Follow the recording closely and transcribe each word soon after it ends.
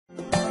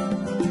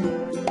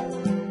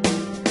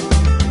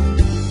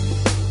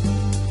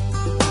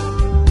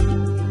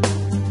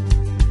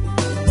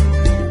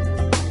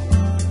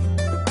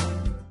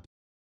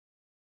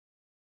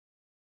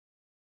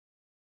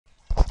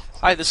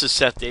Hi, this is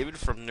Seth David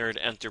from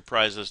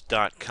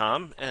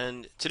nerdenterprises.com,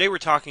 and today we're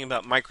talking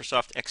about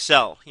Microsoft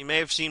Excel. You may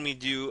have seen me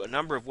do a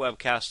number of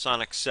webcasts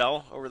on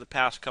Excel over the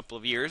past couple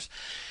of years,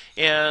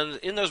 and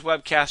in those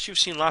webcasts you've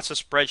seen lots of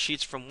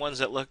spreadsheets, from ones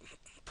that look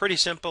pretty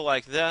simple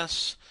like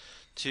this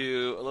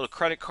to a little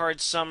credit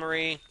card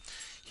summary.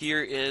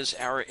 Here is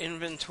our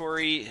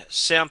inventory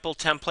sample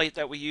template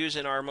that we use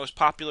in our most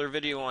popular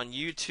video on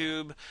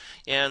YouTube.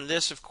 And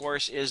this, of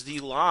course, is the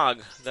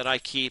log that I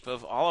keep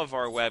of all of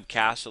our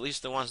webcasts, at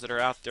least the ones that are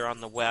out there on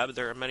the web.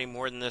 There are many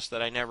more than this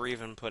that I never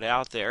even put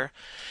out there.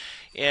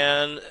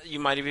 And you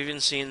might have even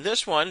seen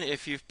this one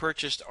if you've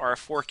purchased our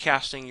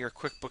Forecasting Your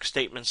QuickBooks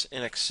Statements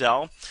in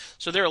Excel.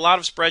 So there are a lot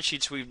of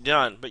spreadsheets we've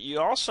done, but you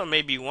also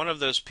may be one of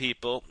those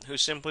people who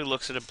simply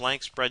looks at a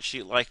blank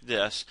spreadsheet like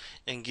this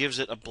and gives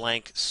it a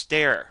blank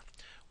stare,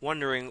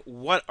 wondering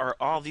what are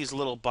all these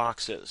little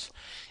boxes.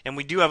 And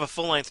we do have a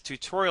full-length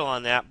tutorial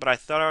on that, but I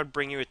thought I would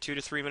bring you a 2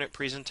 to 3 minute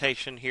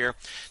presentation here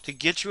to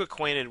get you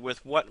acquainted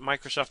with what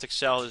Microsoft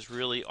Excel is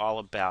really all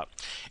about.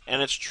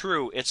 And it's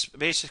true, it's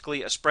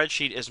basically a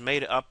spreadsheet is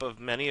made up of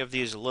many of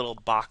these little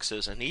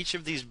boxes, and each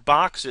of these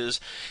boxes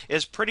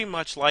is pretty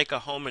much like a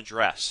home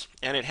address,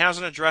 and it has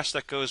an address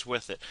that goes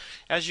with it.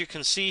 As you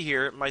can see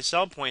here, my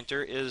cell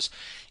pointer is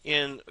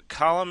in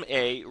column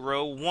A,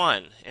 row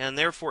 1, and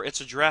therefore its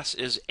address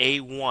is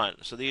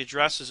A1. So the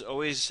address is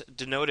always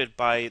denoted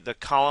by the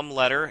column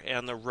letter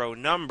and the row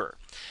number.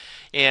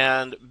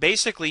 And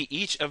basically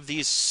each of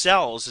these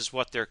cells, is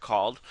what they're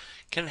called,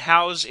 can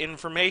house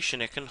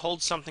information. It can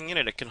hold something in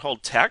it. It can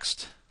hold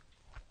text,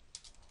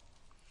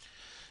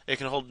 it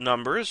can hold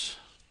numbers,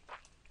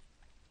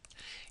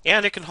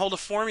 and it can hold a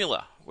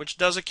formula which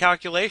does a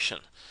calculation.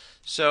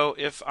 So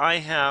if I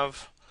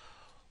have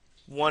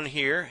 1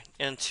 here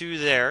and 2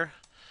 there,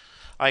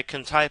 I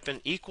can type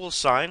an equal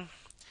sign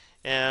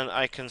and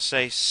I can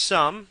say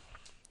sum,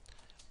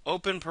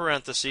 open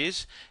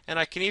parentheses, and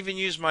I can even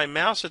use my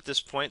mouse at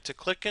this point to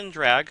click and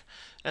drag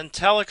and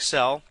tell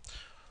Excel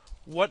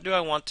what do I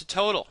want to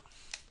total.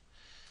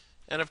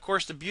 And of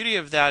course the beauty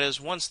of that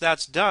is once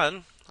that's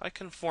done, I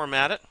can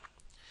format it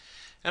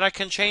and I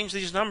can change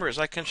these numbers.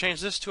 I can change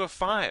this to a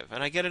 5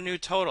 and I get a new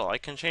total. I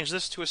can change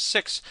this to a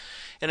 6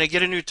 and I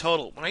get a new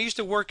total. When I used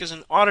to work as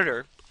an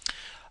auditor,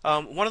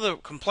 one of the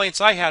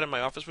complaints I had in my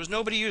office was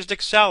nobody used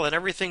Excel, and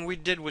everything we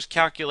did was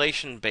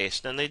calculation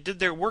based, and they did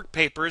their work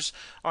papers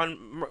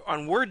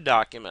on Word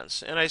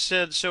documents. And I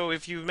said, so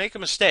if you make a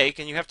mistake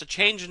and you have to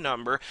change a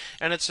number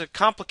and it's a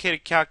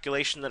complicated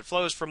calculation that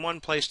flows from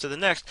one place to the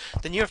next,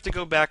 then you have to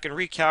go back and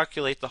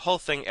recalculate the whole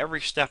thing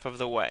every step of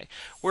the way.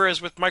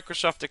 Whereas with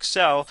Microsoft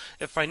Excel,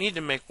 if I need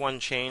to make one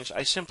change,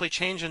 I simply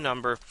change a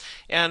number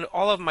and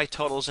all of my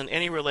totals and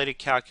any related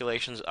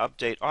calculations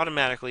update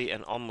automatically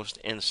and almost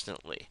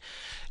instantly.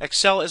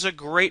 Excel is a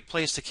great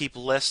place to keep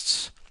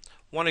lists.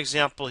 One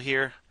example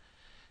here,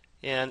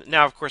 and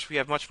now of course we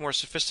have much more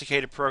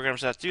sophisticated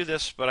programs that do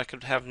this, but I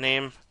could have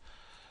name,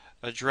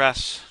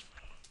 address,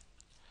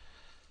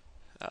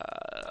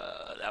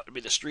 that would be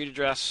the street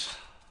address,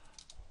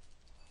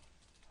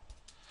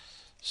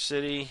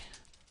 city,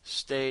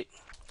 state,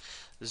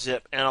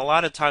 zip, and a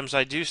lot of times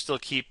I do still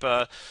keep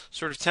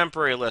sort of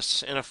temporary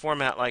lists in a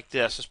format like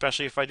this,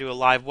 especially if I do a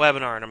live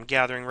webinar and I'm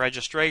gathering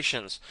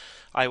registrations.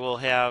 I will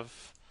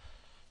have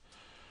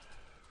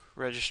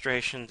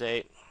registration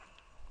date.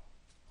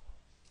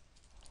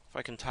 If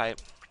I can type,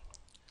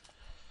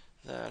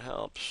 that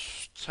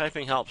helps.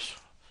 Typing helps.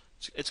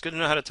 It's good to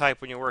know how to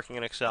type when you're working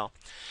in Excel.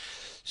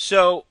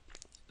 So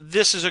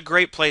this is a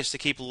great place to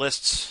keep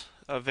lists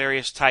of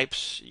various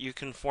types. You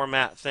can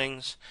format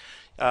things.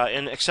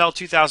 In Excel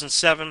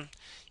 2007,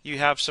 you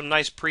have some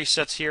nice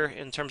presets here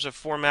in terms of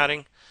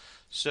formatting.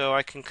 So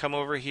I can come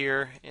over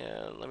here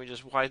and let me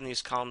just widen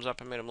these columns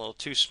up. I made them a little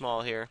too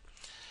small here.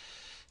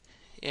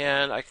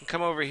 And I can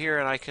come over here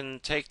and I can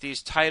take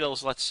these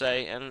titles, let's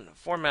say, and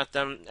format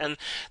them. And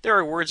there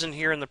are words in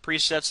here in the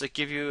presets that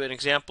give you an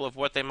example of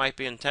what they might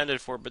be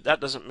intended for, but that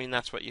doesn't mean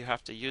that's what you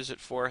have to use it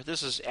for.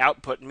 This is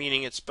output,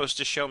 meaning it's supposed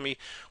to show me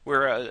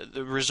where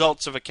the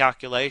results of a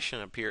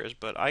calculation appears,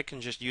 but I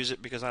can just use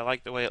it because I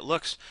like the way it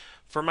looks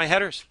for my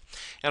headers.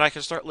 And I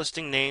can start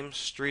listing names,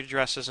 street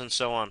addresses, and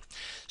so on.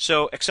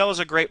 So Excel is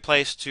a great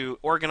place to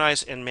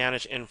organize and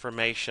manage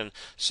information,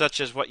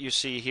 such as what you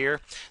see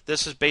here.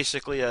 This is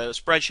basically a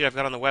spreadsheet I've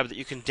got on the web that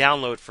you can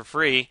download for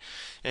free,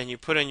 and you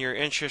put in your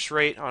interest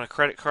rate on a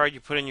credit card,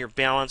 you put in your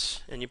balance,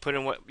 and you put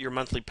in what your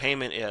monthly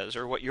payment is,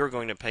 or what you're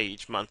going to pay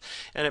each month,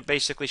 and it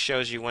basically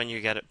shows you when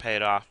you get it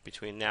paid off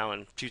between now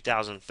and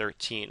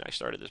 2013. I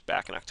started this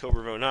back in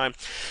October of 2009.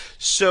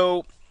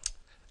 So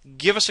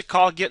give us a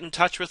call, get in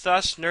touch with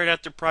us,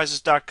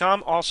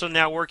 nerdenterprises.com. Also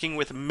now working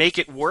with Make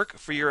It Work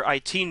for your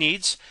IT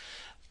needs.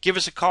 Give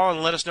us a call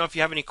and let us know if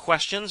you have any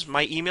questions.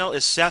 My email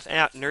is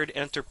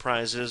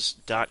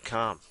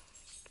seth@nerdenterprises.com.